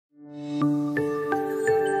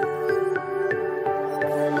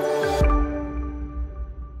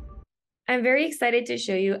I'm very excited to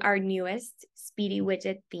show you our newest Speedy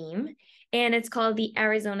widget theme, and it's called the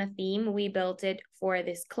Arizona theme. We built it for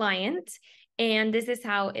this client, and this is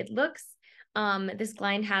how it looks. This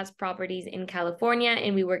client has properties in California,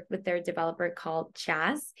 and we worked with their developer called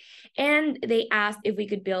Chaz, and they asked if we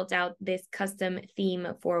could build out this custom theme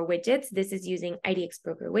for widgets. This is using IDX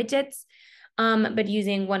Broker widgets, but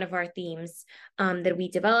using one of our themes that we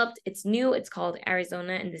developed. It's new, it's called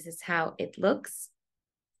Arizona, and this is how it looks.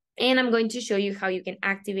 And I'm going to show you how you can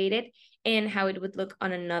activate it and how it would look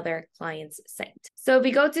on another client's site. So if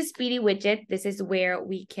we go to Speedy Widget, this is where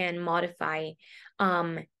we can modify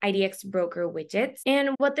IDX Broker widgets. And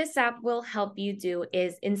what this app will help you do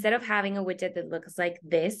is, instead of having a widget that looks like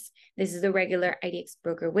this is a regular IDX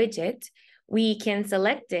Broker widget, we can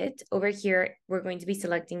select it. Over here, we're going to be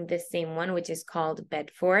selecting this same one, which is called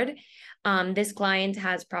Bedford. This client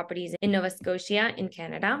has properties in Nova Scotia in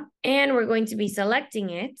Canada, and we're going to be selecting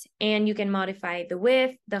it, and you can modify the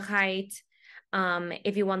width, the height,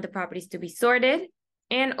 if you want the properties to be sorted.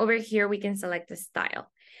 And over here, we can select the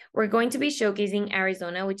style. We're going to be showcasing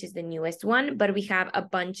Arizona, which is the newest one, but we have a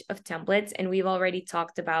bunch of templates, and we've already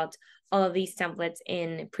talked about all of these templates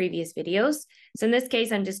in previous videos. So in this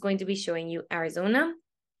case, I'm just going to be showing you Arizona.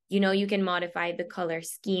 You can modify the color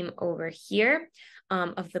scheme over here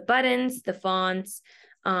of the buttons, the fonts,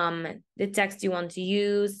 the text you want to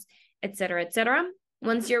use, etc., etc.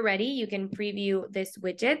 Once you're ready, you can preview this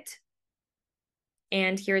widget,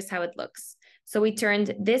 and here's how it looks. So we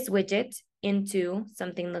turned this widget into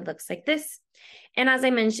something that looks like this. And as I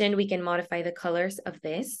mentioned, we can modify the colors of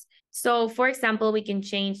this. So for example, we can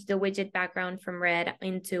change the widget background from red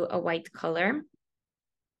into a white color.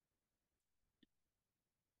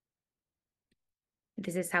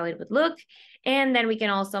 This is how it would look. And then we can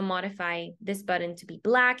also modify this button to be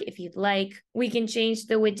black if you'd like. We can change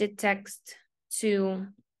the widget text to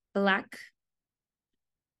black.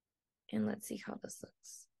 And let's see how this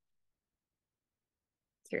looks.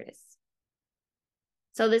 Here it is.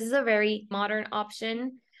 So this is a very modern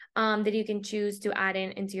option that you can choose to add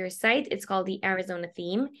into your site. It's called the Arizona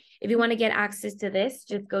theme. If you want to get access to this,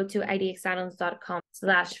 just go to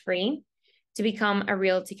idxaddons.com/free to become a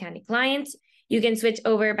Realty Candy client. You can switch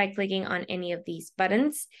over by clicking on any of these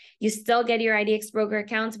buttons. You still get your IDX Broker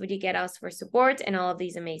account, but you get us for support and all of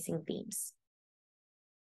these amazing themes.